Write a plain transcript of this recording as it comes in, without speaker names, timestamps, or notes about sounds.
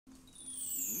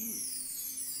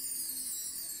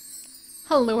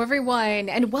Hello everyone,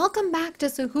 and welcome back to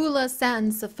Sahula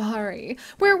Sand Safari,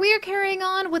 where we are carrying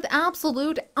on with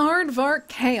absolute aardvark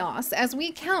chaos as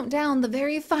we count down the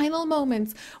very final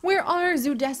moments where our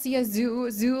Zoodesia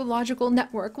zoological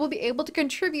network will be able to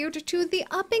contribute to the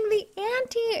Upping the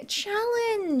Ante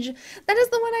challenge. That is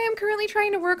the one I am currently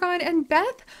trying to work on, and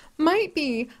Beth might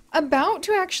be about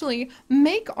to actually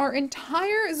make our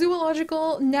entire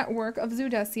zoological network of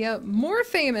Zoodesia more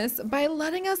famous by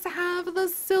letting us have the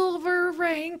silver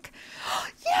rank.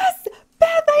 Yes!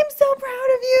 Beth, I'm so proud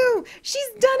of you! She's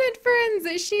done it,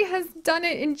 friends! She has done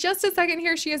it. In just a second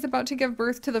here, she is about to give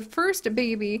birth to the first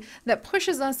baby that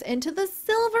pushes us into the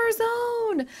silver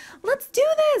zone. Let's do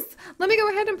this! Let me go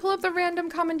ahead and pull up the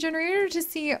random common generator to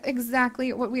see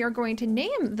exactly what we are going to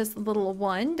name this little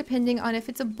one, depending on if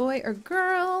it's a boy or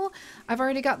girl. I've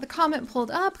already got the comment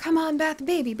pulled up. Come on, Beth.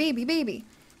 Baby, baby, baby.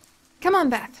 Come on,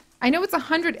 Beth. I know it's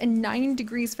 109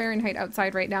 degrees Fahrenheit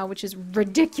outside right now, which is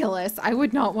ridiculous. I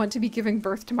would not want to be giving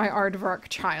birth to my aardvark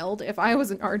child if I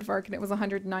was an aardvark and it was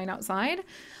 109 outside.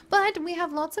 But we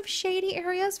have lots of shady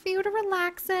areas for you to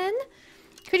relax in.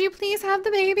 Could you please have the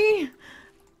baby?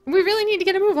 We really need to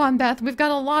get a move on, Beth. We've got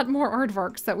a lot more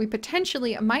aardvarks that we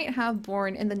potentially might have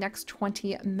born in the next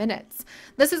 20 minutes.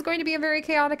 This is going to be a very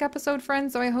chaotic episode,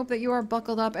 friends, so I hope that you are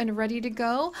buckled up and ready to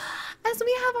go as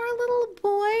we have our little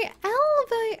boy,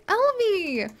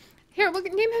 Elvie. Here, look,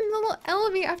 name him little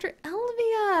Elvie after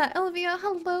Elvia. Elvia,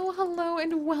 hello, hello,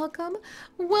 and welcome.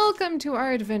 Welcome to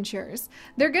our adventures.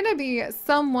 They're gonna be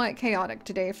somewhat chaotic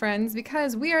today, friends,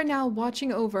 because we are now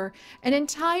watching over an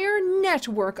entire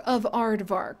network of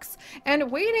aardvarks and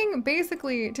waiting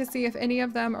basically to see if any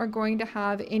of them are going to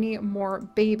have any more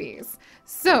babies.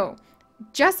 So,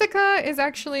 Jessica is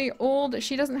actually old.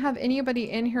 She doesn't have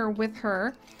anybody in here with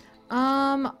her.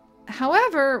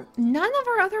 However, none of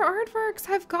our other aardvarks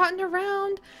have gotten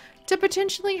around to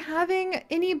potentially having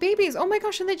any babies. Oh my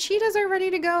gosh, and the cheetahs are ready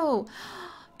to go.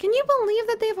 Can you believe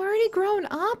that they've already grown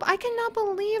up? I cannot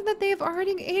believe that they've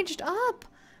already aged up.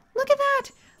 Look at that.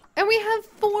 And we have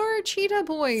 4 cheetah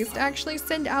boys to actually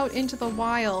send out into the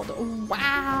wild.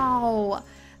 Wow.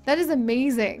 That is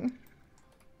amazing.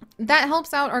 That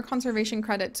helps out our conservation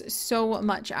credits so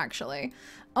much, actually.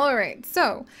 Alright,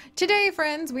 so today,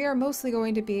 friends, we are mostly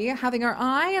going to be having our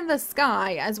eye in the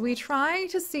sky as we try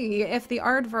to see if the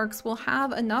aardvarks will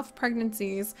have enough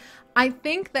pregnancies. I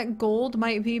think that gold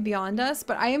might be beyond us,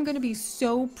 but I am going to be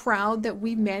so proud that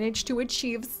we managed to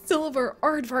achieve silver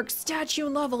aardvark statue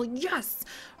level. Yes!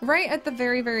 Right at the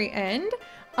very, very end.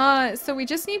 So we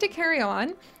just need to carry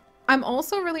on. I'm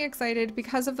also really excited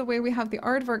because of the way we have the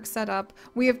aardvark set up.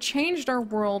 We have changed our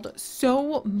world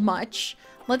so much.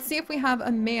 Let's see if we have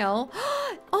a male.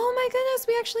 Oh my goodness,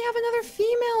 we actually have another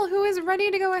female who is ready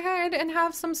to go ahead and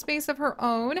have some space of her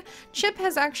own. Chip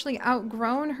has actually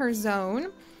outgrown her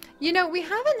zone. You know, we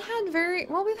haven't had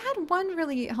we've had one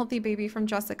really healthy baby from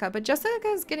Jessica, but Jessica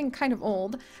is getting kind of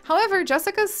old. However,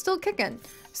 Jessica's still kicking.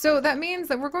 So that means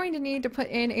that we're going to need to put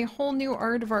in a whole new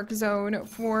aardvark zone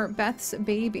for Beth's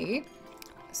baby.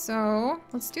 So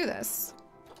let's do this.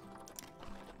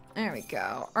 There we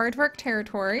go. Aardvark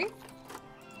territory.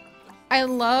 I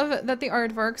love that the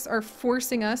aardvarks are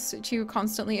forcing us to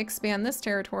constantly expand this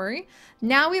territory.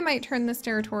 Now we might turn this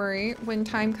territory, when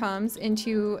time comes,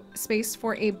 into space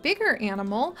for a bigger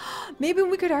animal. Maybe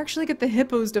we could actually get the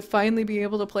hippos to finally be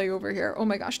able to play over here. Oh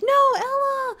my gosh. No,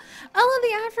 Ella! Ella,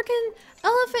 the African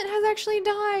elephant, has actually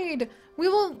died. We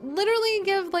will literally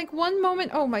give like one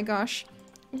moment. Oh my gosh.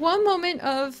 One moment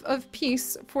of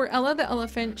peace for Ella the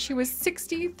elephant. She was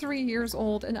 63 years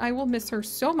old and I will miss her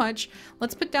so much.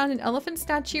 Let's put down an elephant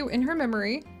statue in her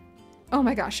memory. Oh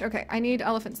my gosh. Okay, I need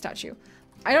elephant statue.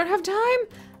 I don't have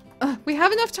time. We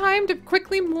have enough time to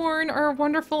quickly mourn our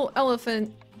wonderful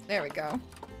elephant. There we go.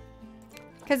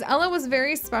 Because Ella was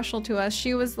very special to us.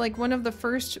 She was like one of the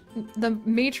first, the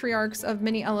matriarchs of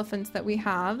many elephants that we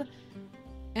have.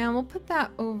 And we'll put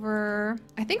that over.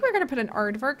 I think we're going to put an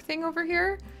aardvark thing over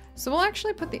here. So we'll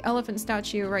actually put the elephant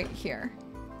statue right here.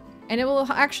 And it will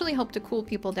actually help to cool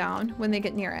people down when they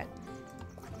get near it.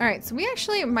 Alright, so we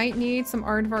actually might need some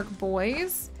aardvark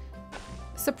boys.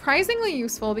 Surprisingly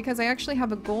useful because I actually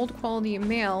have a gold quality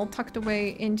male tucked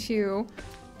away into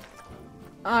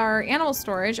our animal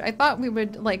storage. I thought we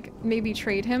would like maybe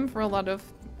trade him for a lot of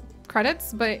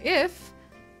credits, but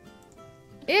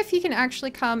if he can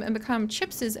actually come and become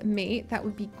Chips's mate, that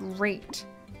would be great.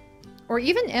 Or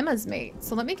even Emma's mate.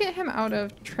 So let me get him out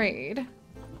of trade.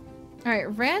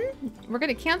 Alright, Ren, we're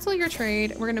going to cancel your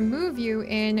trade. We're going to move you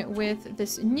in with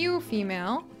this new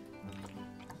female.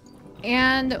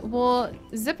 And we'll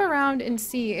zip around and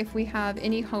see if we have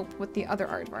any hope with the other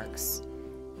aardvarks.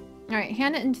 All right,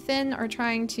 Hannah and Finn are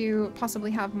trying to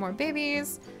possibly have more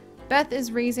babies. Beth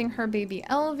is raising her baby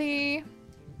Elvie.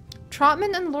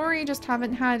 Trotman and Lori just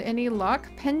haven't had any luck.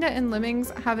 Penda and Lemmings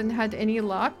haven't had any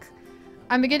luck.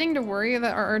 I'm beginning to worry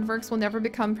that our aardvarks will never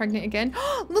become pregnant again.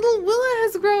 Little Willa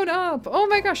has grown up! Oh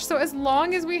my gosh, so as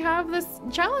long as we have this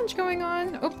challenge going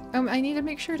on... Oh, I need to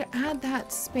make sure to add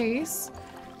that space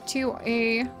to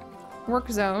a work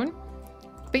zone.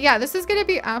 But yeah, this is going to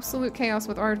be absolute chaos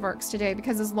with aardvarks today,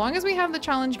 because as long as we have the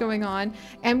challenge going on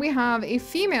and we have a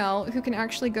female who can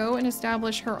actually go and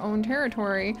establish her own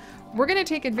territory, we're going to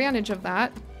take advantage of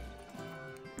that.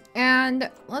 And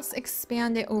let's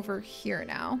expand it over here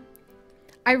now.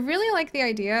 I really like the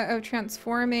idea of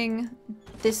transforming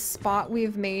this spot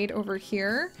we've made over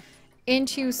here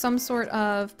into some sort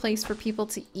of place for people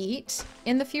to eat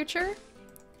in the future.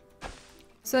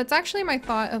 So that's actually my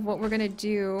thought of what we're going to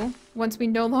do once we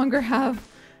no longer have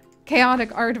chaotic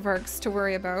aardvarks to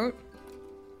worry about.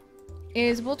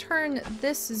 Is we'll turn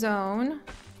this zone...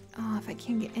 Oh, if I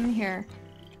can't get in here.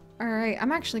 Alright,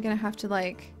 I'm actually going to have to,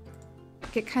 like,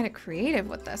 get kind of creative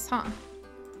with this, huh?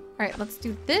 Alright, let's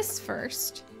do this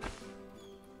first.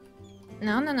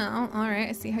 No. Alright,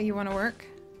 I see how you want to work.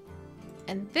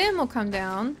 And then we'll come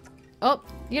down. Oh,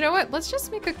 you know what? Let's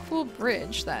just make a cool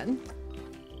bridge then.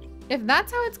 If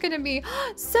that's how it's gonna be...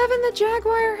 Seven the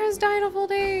jaguar has died of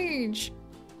old age!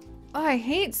 Oh, I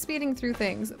hate speeding through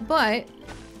things, but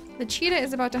the cheetah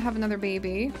is about to have another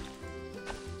baby.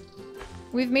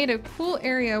 We've made a cool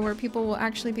area where people will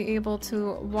actually be able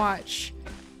to watch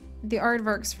the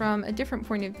aardvarks from a different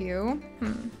point of view.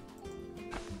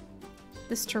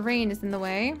 This terrain is in the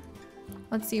way.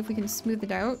 Let's see if we can smooth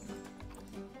it out.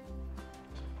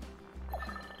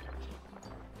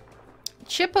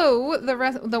 Chippo,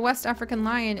 the West African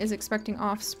lion, is expecting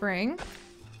offspring.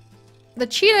 The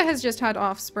cheetah has just had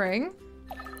offspring.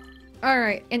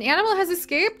 Alright, an animal has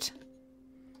escaped?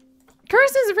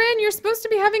 Curses, Rin! You're supposed to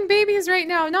be having babies right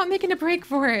now, not making a break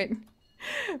for it.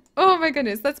 Oh my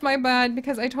goodness, that's my bad,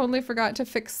 because I totally forgot to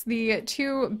fix the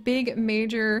two big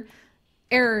major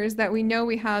errors that we know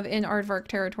we have in aardvark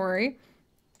territory.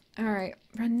 Alright,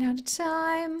 running out of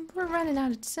time. We're running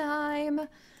out of time.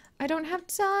 I don't have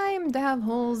time to have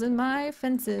holes in my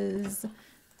fences.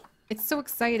 It's so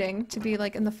exciting to be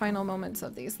like in the final moments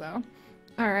of these though.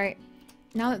 Alright,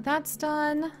 now that that's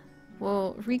done,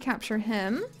 we'll recapture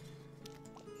him.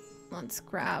 Let's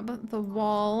grab the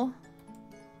wall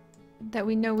that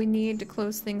we know we need to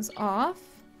close things off.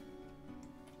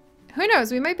 Who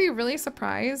knows, we might be really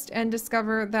surprised and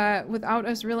discover that without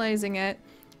us realizing it,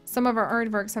 some of our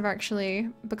aardvarks have actually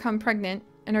become pregnant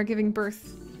and are giving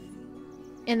birth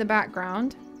in the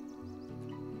background.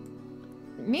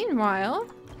 Meanwhile,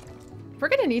 we're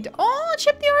gonna need to... Oh,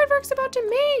 Chip the aardvark's about to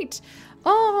mate!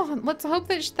 Oh, let's hope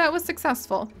that that was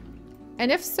successful.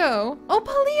 And if so... Oh,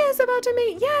 Palia is about to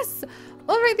mate! Yes!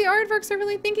 Alright, the aardvarks are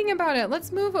really thinking about it.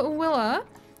 Let's move Willa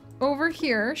over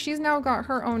here. She's now got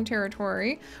her own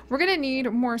territory. We're gonna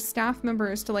need more staff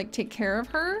members to, like, take care of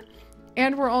her.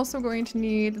 And we're also going to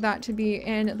need that to be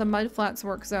in the Mudflats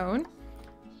work zone.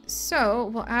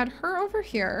 So we'll add her over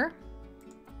here.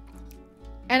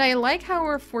 And I like how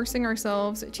we're forcing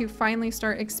ourselves to finally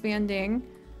start expanding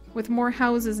with more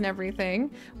houses and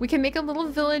everything. We can make a little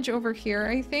village over here,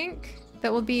 I think,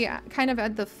 that will be kind of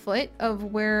at the foot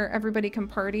of where everybody can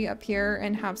party up here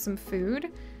and have some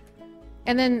food.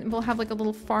 And then we'll have like a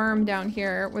little farm down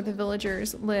here where the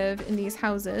villagers live in these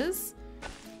houses.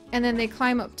 And then they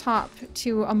climb up top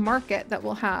to a market that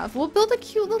we'll have. We'll build a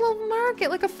cute little market,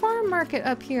 like a farm market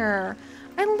up here.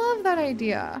 I love that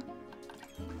idea.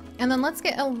 And then let's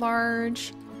get a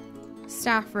large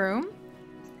staff room.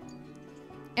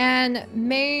 And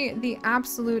may the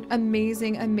absolute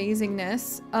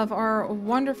amazingness of our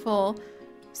wonderful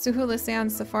Sahula Sand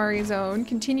Safari Zone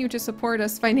continue to support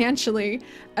us financially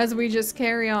as we just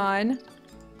carry on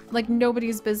like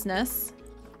nobody's business.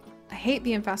 I hate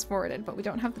being fast forwarded, but we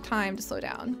don't have the time to slow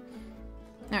down.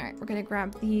 Alright, we're gonna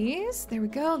grab these. There we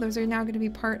go. Those are now gonna be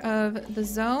part of the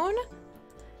zone.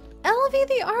 Elvie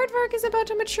the aardvark is about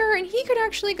to mature, and he could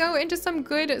actually go into some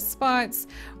good spots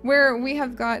where we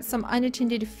have got some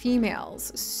unattended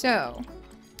females. So,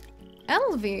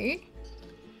 Elvie...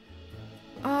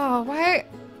 Oh, why...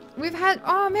 We've had...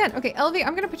 Oh, man. Okay, Elvie,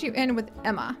 I'm gonna put you in with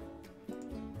Emma.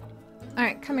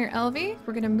 Alright, come here, Elvie.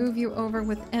 We're gonna move you over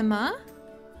with Emma.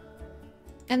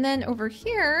 And then over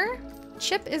here,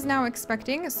 Chip is now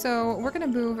expecting, so we're gonna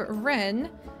move Ren.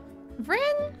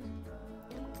 Ren?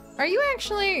 Are you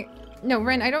actually... No,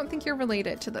 Ren, I don't think you're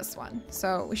related to this one,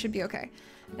 so we should be okay.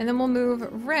 And then we'll move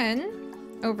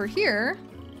Ren over here.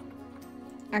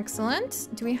 Excellent.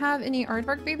 Do we have any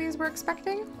aardvark babies we're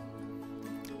expecting?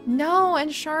 No,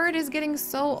 and Shard is getting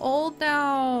so old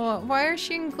now. Why are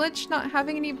she and Glitch not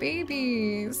having any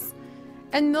babies?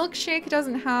 And Milkshake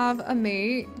doesn't have a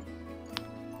mate.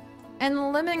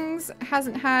 And Lemmings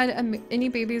hasn't had any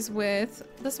babies with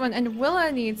this one. And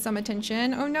Willa needs some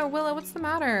attention. Oh no, Willa, what's the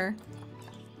matter?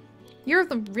 You're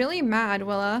really mad,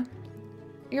 Willa.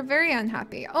 You're very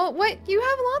unhappy. Oh, what? You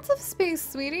have lots of space,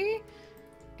 sweetie.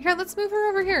 Here, let's move her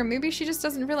over here. Maybe she just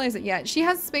doesn't realize it yet. She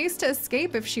has space to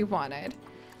escape if she wanted.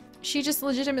 She just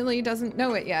legitimately doesn't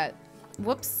know it yet.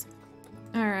 Whoops.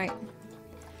 Alright.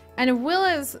 And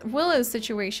Willa's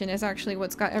situation is actually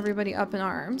what's got everybody up in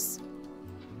arms.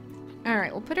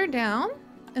 Alright, we'll put her down,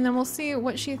 and then we'll see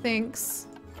what she thinks.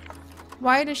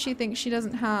 Why does she think she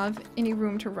doesn't have any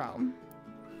room to roam?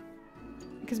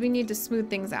 Because we need to smooth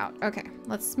things out. Okay,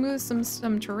 let's smooth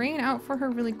some terrain out for her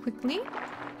really quickly.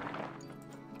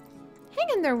 Hang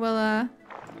in there, Willa.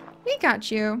 We got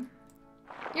you.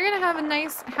 You're gonna have a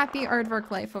nice, happy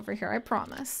aardvark life over here, I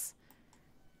promise.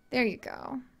 There you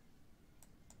go.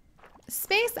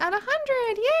 Space at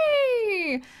 100!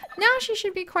 Yay! Now she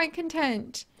should be quite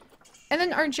content. And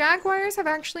then our jaguars have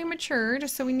actually matured,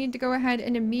 so we need to go ahead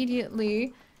and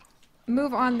immediately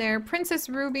move on there. Princess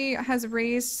Ruby has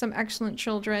raised some excellent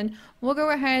children. We'll go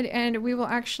ahead and we will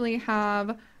actually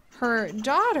have her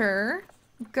daughter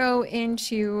go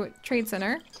into Trade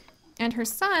Center and her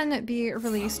son be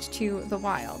released to the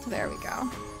wild. There we go.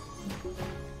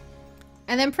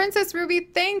 And then Princess Ruby,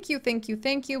 thank you, thank you,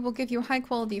 thank you. We'll give you high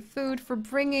quality food for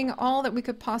bringing all that we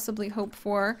could possibly hope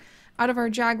for out of our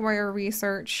jaguar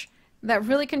research. That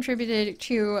really contributed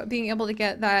to being able to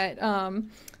get that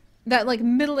that like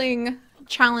middling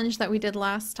challenge that we did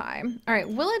last time. All right,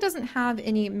 Willa doesn't have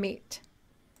any mate.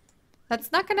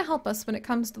 That's not going to help us when it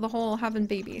comes to the whole having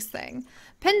babies thing.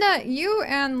 Penda, you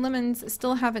and Lemons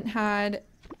still haven't had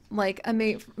like a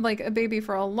mate, like a baby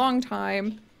for a long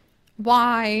time.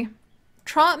 Why?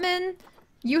 Trotman,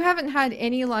 you haven't had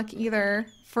any luck either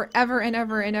forever and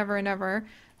ever and ever and ever.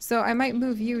 So I might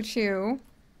move you too.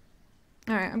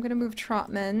 Alright, I'm gonna move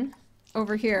Trotman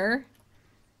over here.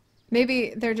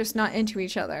 Maybe they're just not into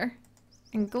each other.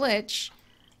 And Glitch,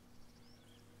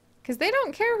 because they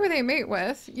don't care who they mate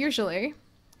with, usually.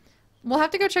 We'll have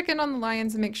to go check in on the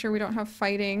lions and make sure we don't have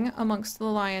fighting amongst the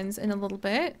lions in a little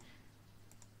bit.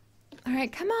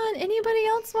 Alright, come on. Anybody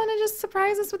else want to just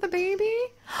surprise us with a baby?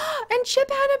 And Chip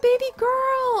had a baby girl!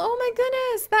 Oh my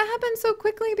goodness! That happened so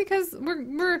quickly because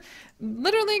we're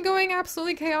literally going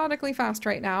absolutely chaotically fast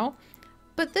right now.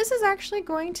 But this is actually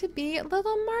going to be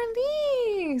little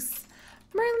Marlies!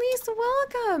 Marlies,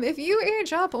 welcome! If you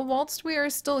age up whilst we are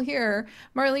still here,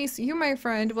 Marlies, you, my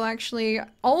friend, will actually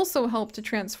also help to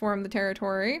transform the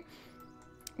territory.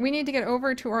 We need to get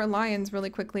over to our lions really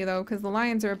quickly, though, because the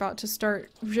lions are about to start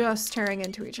just tearing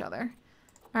into each other.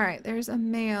 Alright, there's a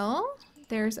male.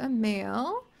 There's a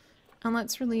male. And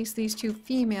let's release these two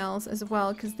females as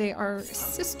well, because they are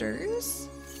sisters.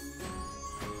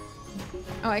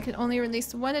 Oh, I can only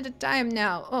release one at a time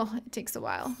now. Oh, it takes a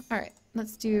while. Alright,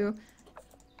 let's do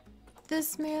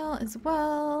this male as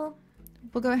well.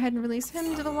 We'll go ahead and release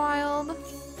him to the wild.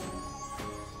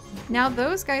 Now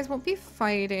those guys won't be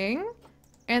fighting.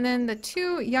 And then the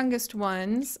two youngest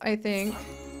ones, I think,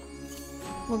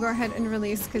 we'll go ahead and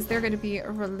release because they're going to be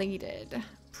related.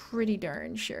 Pretty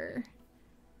darn sure.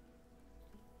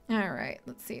 Alright,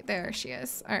 let's see. There she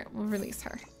is. Alright, we'll release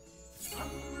her.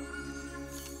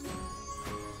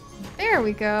 There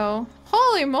we go.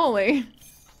 Holy moly.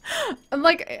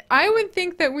 Like, I would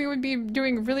think that we would be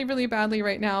doing really, really badly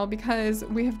right now because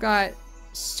we have got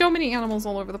so many animals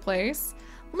all over the place.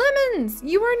 Lemons,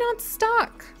 you are not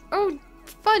stuck. Oh,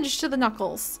 fudge to the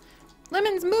knuckles.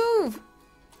 Lemons, move.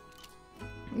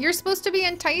 You're supposed to be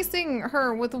enticing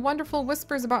her with wonderful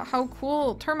whispers about how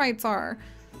cool termites are.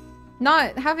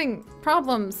 Not having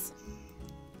problems.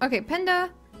 Okay, Penda,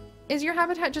 is your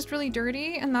habitat just really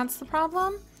dirty and that's the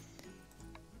problem?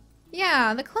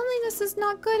 Yeah, the cleanliness is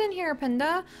not good in here,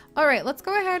 Penda. Alright, let's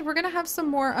go ahead. We're gonna have some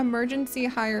more emergency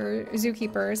hire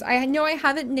zookeepers. I know I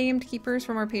haven't named keepers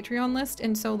from our Patreon list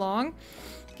in so long.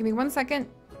 Give me 1 second.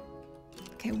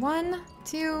 Okay, 1,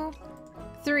 2,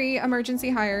 3 emergency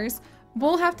hires.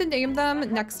 We'll have to name them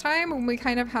next time when we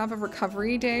kind of have a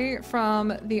recovery day from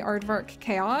the Aardvark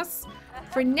chaos.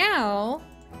 For now,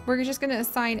 we're just gonna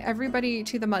assign everybody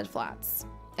to the mudflats.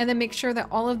 And then make sure that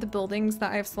all of the buildings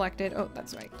that I've selected... Oh,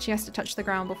 that's right. She has to touch the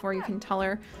ground before you can tell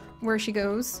her where she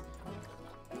goes.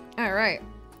 Alright.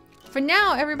 For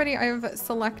now, everybody I've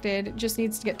selected just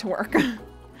needs to get to work.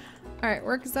 Alright,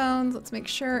 work zones. Let's make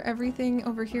sure everything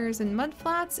over here is in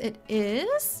mudflats. It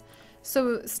is.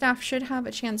 So staff should have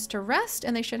a chance to rest,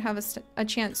 and they should have a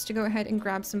chance to go ahead and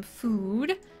grab some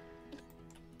food.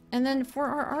 And then for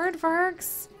our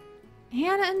aardvarks,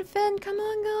 Hannah and Finn, come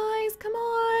on guys, come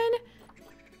on.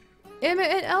 Emmett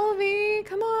and Elvie,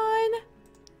 come on.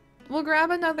 We'll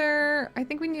grab another, I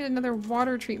think we need another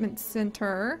water treatment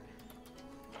center.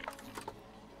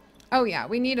 Oh yeah,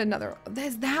 we need another.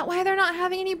 Is that why they're not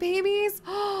having any babies?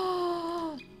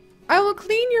 Oh, I will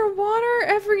clean your water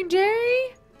every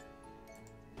day.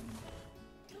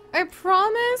 I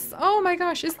promise. Oh my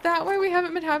gosh, is that why we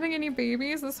haven't been having any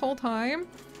babies this whole time?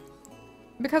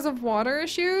 Because of water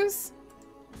issues?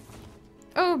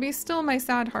 Oh, be still my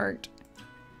sad heart.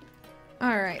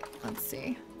 Alright, let's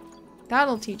see.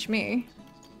 That'll teach me.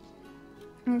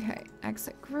 Okay,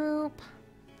 exit group.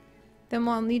 Then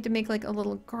we'll need to make like a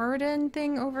little garden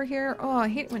thing over here. Oh, I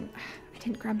hate when I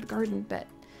didn't grab the garden bit.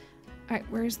 Alright,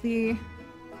 where's the...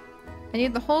 I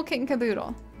need the whole kit and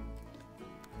caboodle.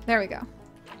 There we go.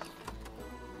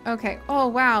 Okay. Oh,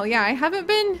 wow. Yeah, I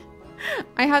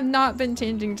have not been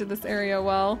changing to this area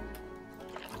well.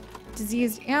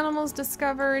 Diseased animals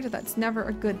discovered. That's never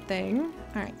a good thing.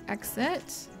 Alright,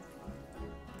 exit.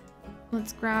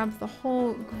 Let's grab the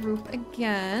whole group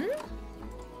again.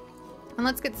 And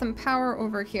let's get some power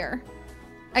over here.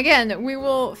 Again, we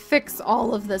will fix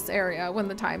all of this area when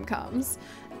the time comes.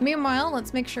 Meanwhile,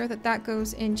 let's make sure that that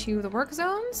goes into the work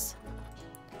zones.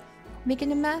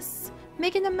 Making a mess.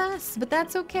 Making a mess, but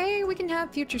that's okay. We can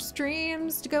have future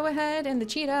streams to go ahead, and the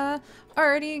cheetah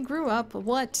already grew up.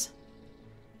 What?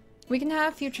 We can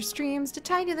have future streams to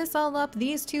tidy this all up.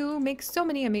 These two make so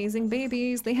many amazing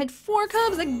babies. They had 4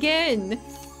 cubs again.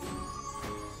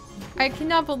 I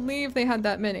cannot believe they had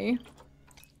that many.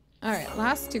 Alright,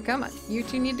 last 2. Come on. You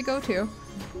two need to go too.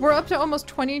 We're up to almost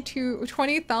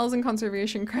 20,000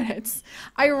 conservation credits.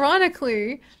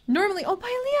 Ironically, normally... Oh,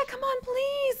 Pylea, come on,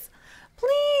 please!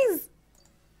 Please!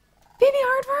 Baby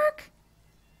aardvark?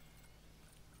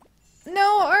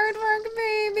 No, aardvark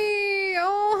baby!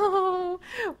 Oh,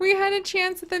 we had a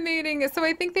chance at the mating. So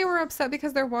I think they were upset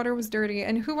because their water was dirty.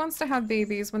 And who wants to have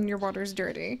babies when your water's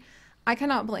dirty? I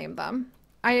cannot blame them.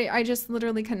 I just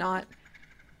literally cannot.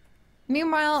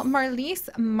 Meanwhile, Marlies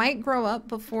might grow up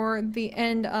before the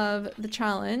end of the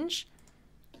challenge.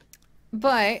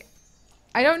 But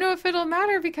I don't know if it'll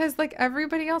matter because like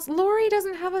everybody else... Lori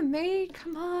doesn't have a mate.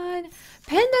 Come on.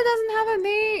 Penda doesn't have a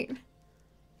mate.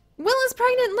 Will is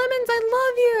pregnant. Lemons, I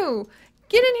love you.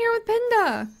 Get in here with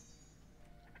Penda.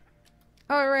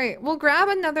 Alright, we'll grab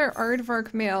another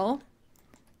aardvark male.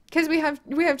 Because we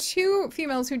have 2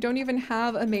 females who don't even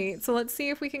have a mate. So let's see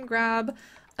if we can grab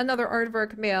another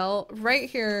aardvark male right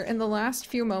here in the last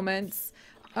few moments.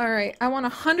 Alright, I want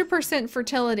 100%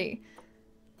 fertility.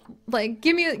 Like,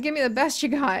 give me the best you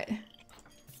got.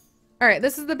 Alright,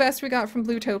 this is the best we got from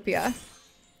Bluetopia.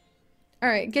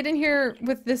 Alright, get in here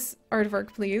with this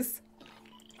aardvark, please.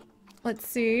 Let's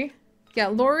see. Yeah,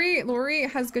 Lori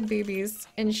has good babies,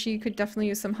 and she could definitely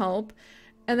use some help.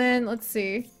 And then, let's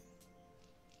see.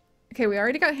 Okay, we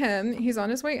already got him. He's on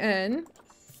his way in.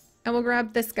 And we'll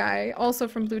grab this guy, also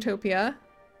from Bluetopia.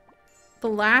 The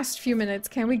last few minutes,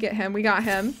 can we get him? We got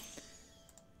him.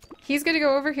 He's gonna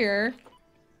go over here.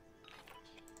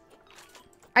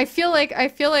 I feel like,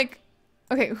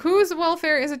 okay, whose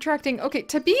welfare is attracting? Okay,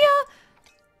 Tabia,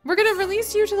 we're gonna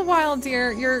release you to the wild,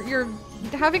 dear. You're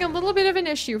having a little bit of an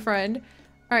issue, friend.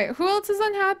 All right, who else is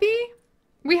unhappy?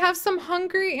 We have some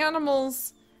hungry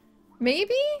animals.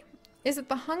 Maybe? Is it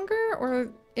the hunger or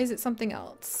is it something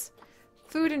else?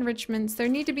 Food enrichments. There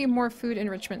need to be more food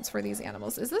enrichments for these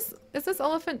animals. Is this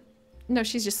elephant? No,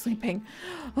 she's just sleeping.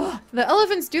 Oh, the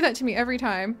elephants do that to me every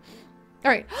time.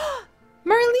 All right.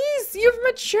 Marlies, you've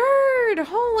matured!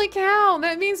 Holy cow!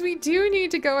 That means we do need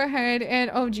to go ahead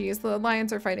and... Oh geez, the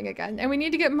lions are fighting again. And we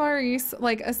need to get Maurice,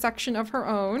 like, a section of her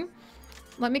own.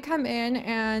 Let me come in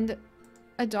and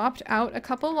adopt out a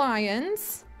couple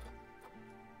lions.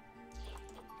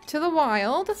 To the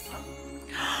wild.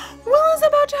 Willa's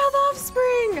about to have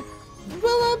offspring!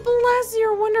 Willa, bless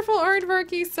your wonderful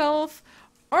aardvarky self.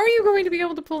 Are you going to be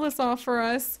able to pull this off for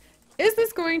us? Is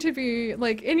this going to be,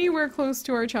 like, anywhere close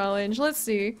to our challenge? Let's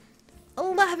see.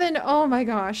 11! Oh my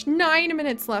gosh. 9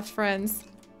 minutes left, friends.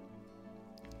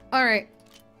 Alright.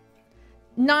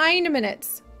 9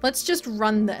 minutes. Let's just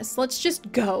run this. Let's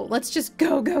just go. Let's just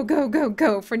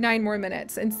go for 9 more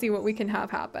minutes and see what we can have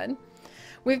happen.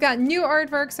 We've got new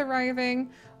aardvarks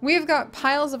arriving. We've got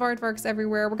piles of aardvarks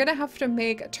everywhere. We're gonna have to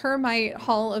make a Termite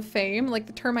Hall of Fame, like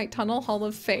the Termite Tunnel Hall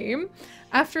of Fame.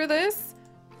 After this,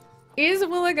 is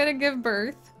Willa gonna give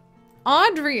birth?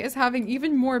 Audrey is having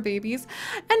even more babies.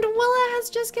 And Willa has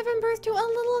just given birth to a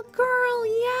little girl.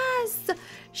 Yes!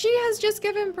 She has just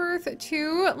given birth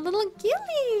to little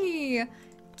Gilly.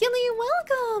 Gilly,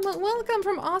 welcome! Welcome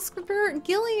from Oscar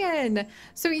Gillian.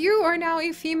 So you are now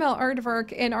a female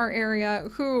aardvark in our area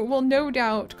who will no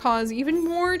doubt cause even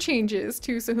more changes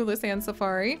to Sahula Sand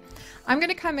Safari. I'm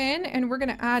gonna come in and we're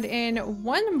gonna add in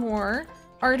one more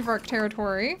aardvark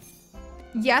territory.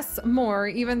 Yes, more,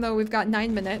 even though we've got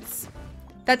 9 minutes.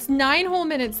 That's 9 whole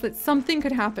minutes that something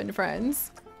could happen,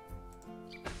 friends.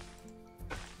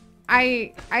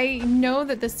 I know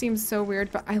that this seems so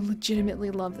weird, but I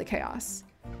legitimately love the chaos.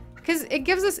 Because it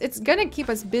gives us, it's gonna keep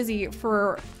us busy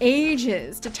for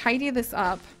ages to tidy this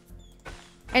up.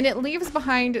 And it leaves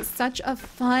behind such a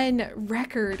fun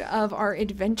record of our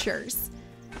adventures.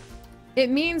 It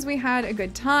means we had a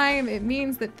good time. It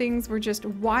means that things were just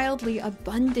wildly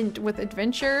abundant with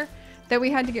adventure, that we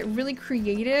had to get really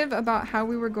creative about how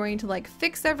we were going to like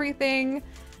fix everything.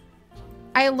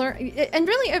 I learned, and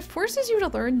really it forces you to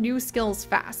learn new skills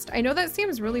fast. I know that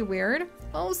seems really weird.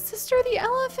 Oh, Sister the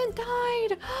elephant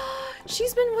died.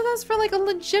 She's been with us for like a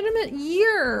legitimate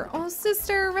year. Oh,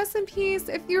 Sister, rest in peace.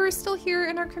 If you're still here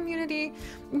in our community,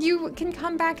 you can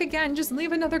come back again. Just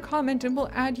leave another comment and we'll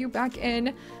add you back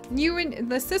in. You and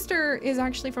the sister is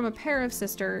actually from a pair of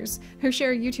sisters who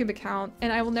share a YouTube account,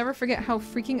 and I will never forget how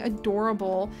freaking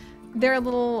adorable their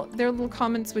little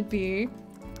comments would be,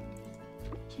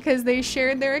 because they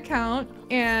shared their account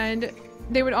and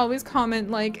they would always comment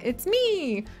like, "It's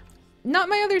me, not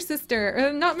my other sister,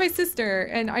 or not my sister,"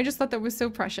 and I just thought that was so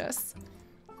precious.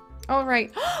 All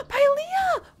right.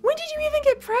 Pylea! When did you even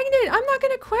get pregnant? I'm not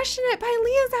gonna question it.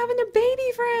 Pylea's having a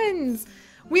baby, friends.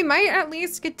 We might at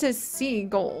least get to see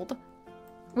gold.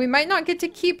 We might not get to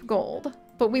keep gold,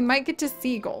 but we might get to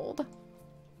see gold.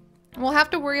 We'll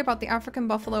have to worry about the African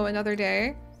buffalo another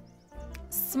day.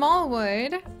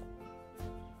 Smallwood.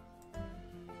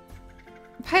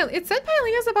 It said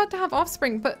Pylea's about to have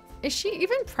offspring, but is she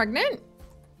even pregnant?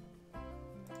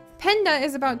 Penda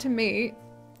is about to mate.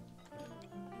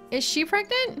 Is she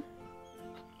pregnant?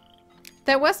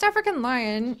 That West African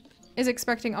lion is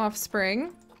expecting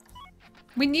offspring.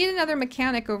 We need another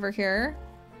mechanic over here.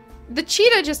 The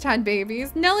cheetah just had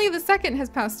babies. Nelly the second has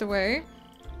passed away.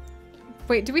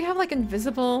 Wait, do we have like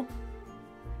invisible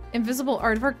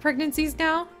aardvark pregnancies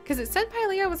now? Because it said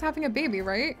Pylea was having a baby,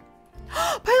 right?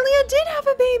 Pylea did have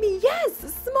a baby! Yes!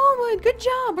 Smallwood, good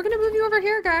job! We're gonna move you over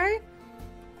here, guy.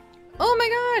 Oh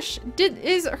my gosh!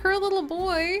 Is her little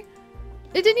boy...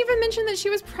 It didn't even mention that she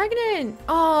was pregnant!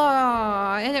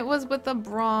 Aww, and it was with the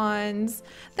bronze.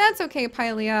 That's okay,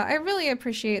 Pylea. I really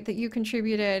appreciate that you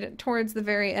contributed towards the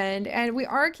very end, and we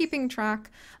are keeping track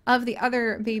of the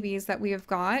other babies that we have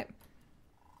got.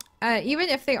 Even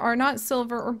if they are not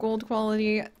silver or gold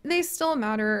quality, they still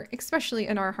matter, especially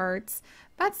in our hearts.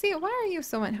 Betsy, why are you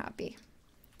so unhappy?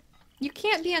 You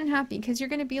can't be unhappy because you're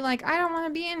going to be like, I don't want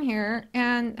to be in here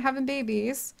and having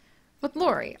babies with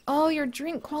Lori. Oh, your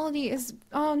drink quality is...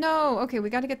 Oh no. Okay, we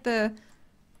got to get the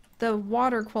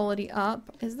water quality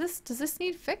up. Does this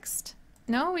need fixed?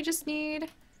 No, we just need...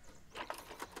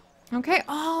 Okay.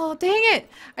 Oh, dang it.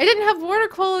 I didn't have water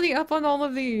quality up on all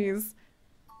of these.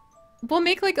 We'll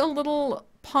make like a little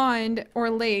pond or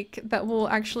lake that will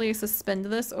actually suspend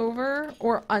this over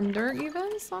or under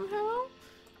even somehow.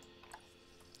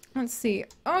 Let's see.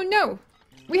 Oh no!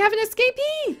 We have an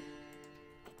escapee!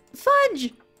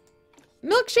 Fudge!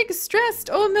 Milkshake is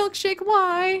stressed. Oh, Milkshake,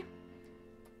 why?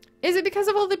 Is it because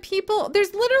of all the people?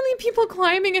 There's literally people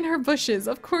climbing in her bushes.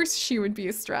 Of course she would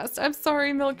be stressed. I'm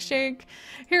sorry, Milkshake.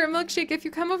 Here, Milkshake, if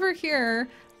you come over here,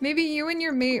 maybe you and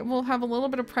your mate will have a little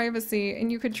bit of privacy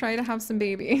and you could try to have some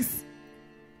babies.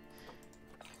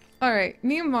 Alright,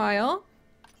 meanwhile,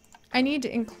 I need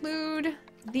to include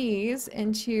these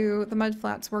into the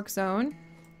Mudflats work zone.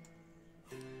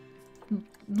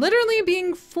 Literally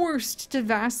being forced to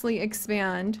vastly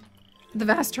expand the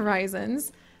vast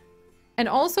horizons. And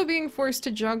also being forced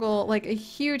to juggle like a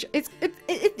huge... It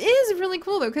is really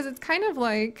cool though, because it's kind of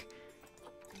like...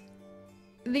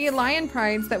 The lion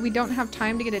prides that we don't have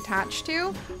time to get attached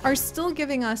to are still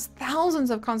giving us thousands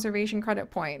of conservation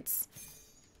credit points.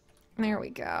 There we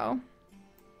go.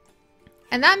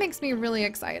 And that makes me really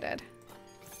excited.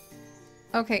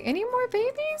 Okay, any more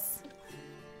babies?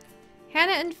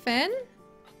 Hannah and Finn?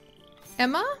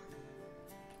 Emma?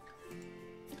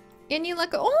 Any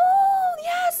luck? Oh,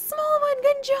 yes, Smallwood,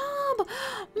 good job!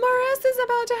 Maris is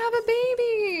about to have a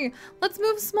baby! Let's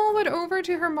move Smallwood over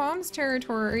to her mom's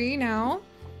territory now.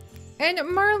 And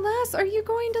Marless, are you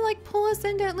going to like pull us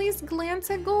into at least glance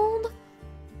at gold?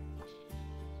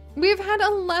 We've had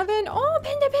 11. Oh,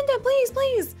 Penda, please,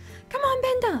 please. Come on,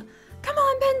 Penda! Come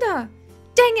on, Penda!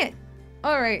 Dang it!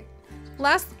 Alright.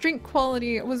 Last drink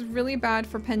quality was really bad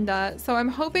for Penda, so I'm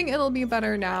hoping it'll be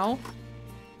better now.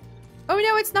 Oh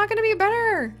no, it's not gonna be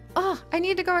better! Oh, I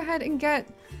need to go ahead and get...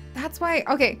 That's why...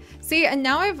 Okay, see, and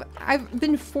now I've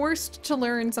been forced to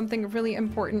learn something really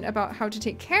important about how to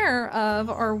take care of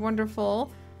our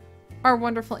wonderful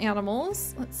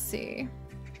animals. Let's see.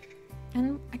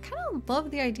 And I kind of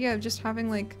love the idea of just having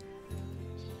like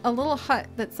a little hut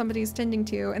that somebody's tending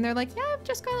to, and they're like, yeah, I've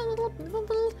just got a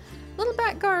little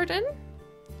back garden,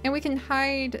 and we can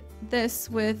hide this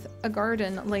with a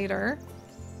garden later.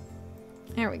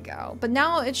 There we go. But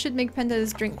now it should make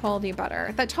Penda's drink quality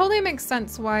better. That totally makes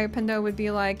sense why Penda would be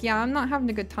like, yeah, I'm not having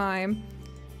a good time.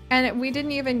 And we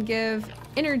didn't even give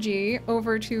energy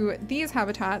over to these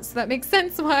habitats, so that makes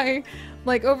sense why,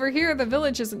 like, over here the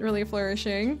village isn't really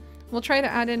flourishing. We'll try to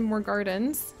add in more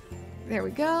gardens. There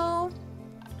we go.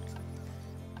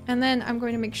 And then I'm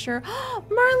going to make sure...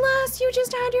 Marless, you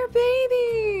just had your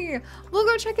baby! We'll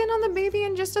go check in on the baby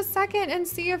in just a second and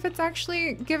see if it's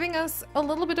actually giving us a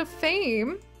little bit of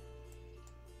fame.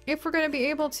 If we're going to be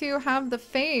able to have the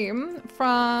fame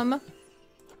from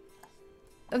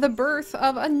the birth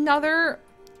of another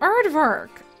aardvark.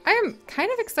 I am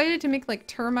kind of excited to make like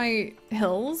termite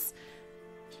hills.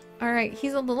 Alright,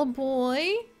 he's a little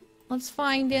boy. Let's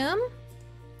find him.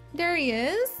 There he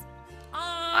is.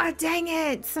 Ah, dang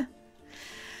it.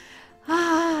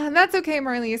 Ah, that's okay,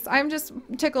 Marlies. I'm just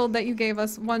tickled that you gave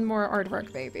us one more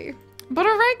aardvark baby. But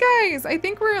alright, guys. I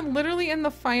think we're literally in the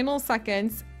final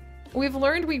seconds. We've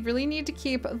learned we really need to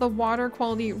keep the water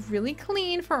quality really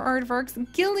clean for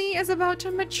aardvarks. Gilly is about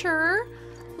to mature.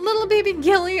 Little baby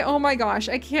Gilly. Oh my gosh,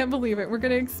 I can't believe it. We're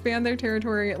going to expand their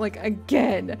territory, like,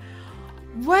 again.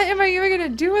 What am I even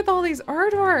going to do with all these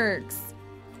aardvarks?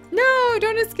 No,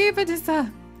 don't escape,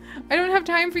 Adissa. I don't have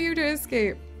time for you to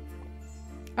escape.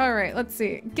 Alright, let's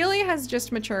see. Gilly has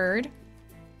just matured,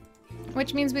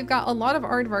 which means we've got a lot of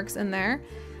aardvarks in there.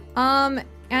 And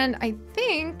I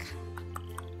think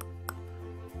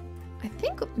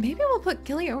maybe we'll put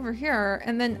Gilly over here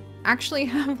and then actually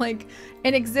have like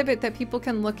an exhibit that people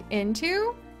can look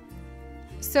into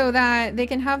so that they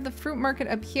can have the fruit market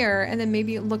up here and then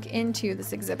maybe look into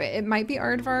this exhibit. It might be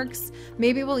aardvarks.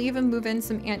 Maybe we'll even move in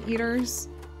some anteaters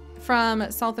from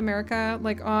South America,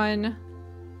 like on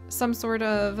some sort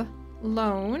of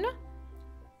loan.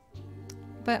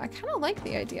 But I kind of like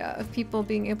the idea of people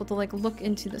being able to like look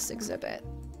into this exhibit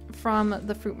from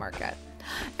the fruit market.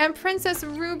 And Princess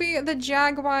Ruby the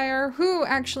jaguar, who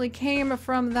actually came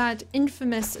from that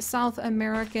infamous South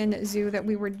American zoo that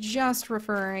we were just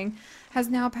referring, has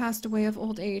now passed away of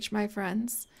old age, my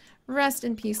friends. Rest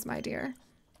in peace, my dear.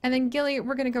 And then Gilly,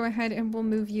 we're gonna go ahead and we'll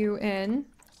move you in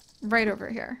right over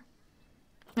here.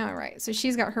 Alright, so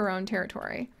she's got her own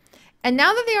territory. And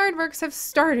now that the aardvarks have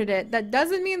started it, that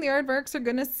doesn't mean the aardvarks are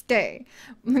gonna stay.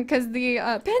 Because the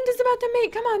Penda's about to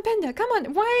mate. Come on, Penda, come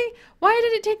on. Why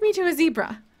did it take me to a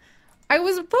zebra? I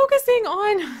was focusing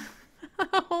on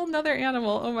a whole nother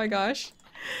animal. Oh my gosh.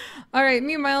 Alright,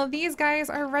 meanwhile, these guys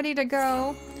are ready to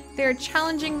go. They're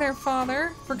challenging their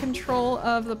father for control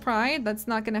of the pride. That's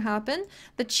not going to happen.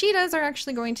 The cheetahs are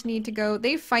actually going to need to go.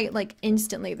 They fight like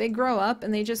instantly. They grow up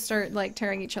and they just start like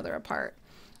tearing each other apart.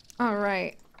 All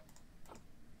right.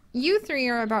 You three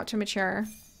are about to mature.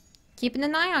 Keeping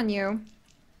an eye on you.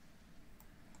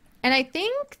 And I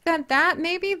think that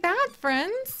may be that,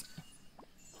 friends.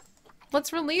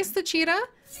 Let's release the cheetah.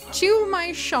 To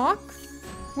my shock,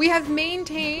 we have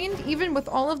maintained, even with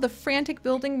all of the frantic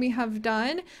building we have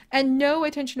done and no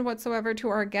attention whatsoever to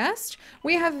our guest,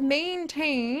 we have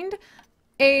maintained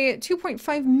a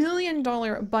 $2.5 million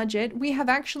budget. We have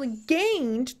actually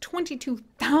gained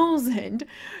 22,000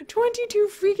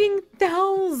 freaking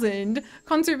thousand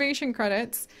conservation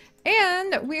credits.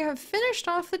 And we have finished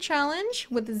off the challenge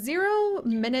with 0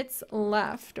 minutes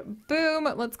left. Boom,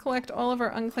 let's collect all of our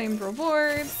unclaimed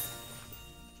rewards.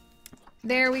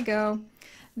 There we go.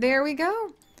 There we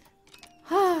go.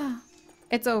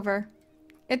 It's over.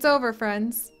 It's over,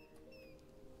 friends.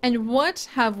 And what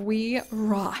have we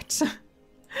wrought?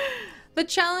 The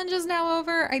challenge is now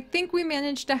over. I think we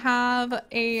managed to have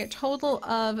a total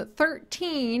of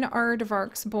 13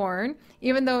 aardvarks born,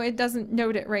 even though it doesn't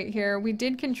note it right here. We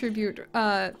did contribute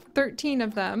 13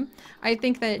 of them. I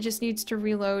think that it just needs to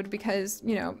reload because,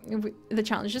 you know, the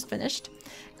challenge is finished.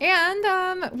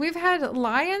 And we've had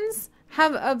lions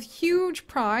have a huge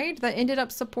pride that ended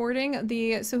up supporting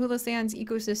the Sahula Sands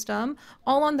ecosystem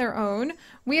all on their own.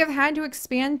 We have had to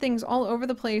expand things all over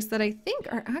the place that I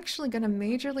think are actually going to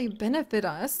majorly benefit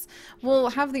us. We'll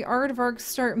have the aardvarks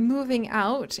start moving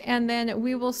out, and then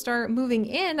we will start moving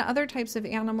in other types of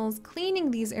animals,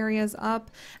 cleaning these areas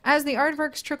up. As the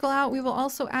aardvarks trickle out, we will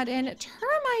also add in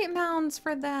termite mounds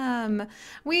for them.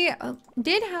 We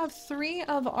did have 3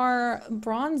 of our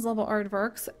bronze level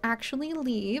aardvarks actually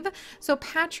leave. So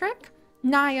Patrick,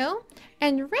 Niall,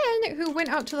 and Ren, who went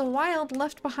out to the wild,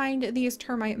 left behind these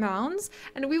termite mounds,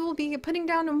 and we will be putting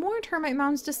down more termite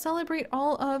mounds to celebrate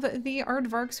all of the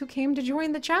aardvarks who came to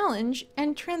join the challenge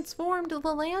and transformed the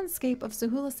landscape of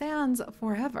Sahula Sands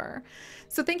forever.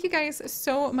 So thank you guys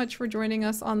so much for joining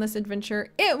us on this adventure.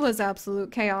 It was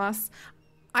absolute chaos.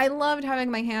 I loved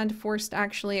having my hand forced to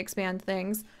actually expand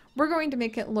things. We're going to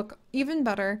make it look even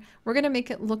better. We're going to make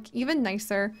it look even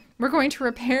nicer. We're going to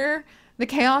repair the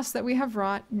chaos that we have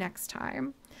wrought next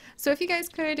time. So if you guys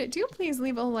could, do please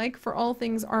leave a like for all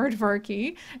things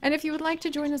aardvarky. And if you would like to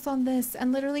join us on this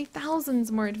and literally thousands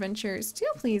more adventures, do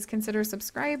please consider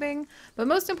subscribing. But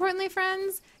most importantly,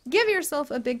 friends, give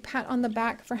yourself a big pat on the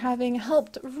back for having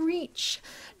helped reach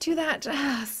to that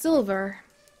silver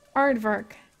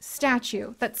aardvark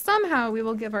statue that somehow we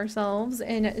will give ourselves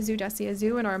in Zoodesia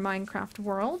Zoo in our Minecraft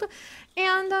world.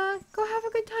 And go have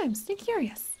a good time. Stay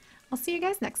curious. I'll see you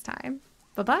guys next time.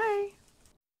 Bye-bye.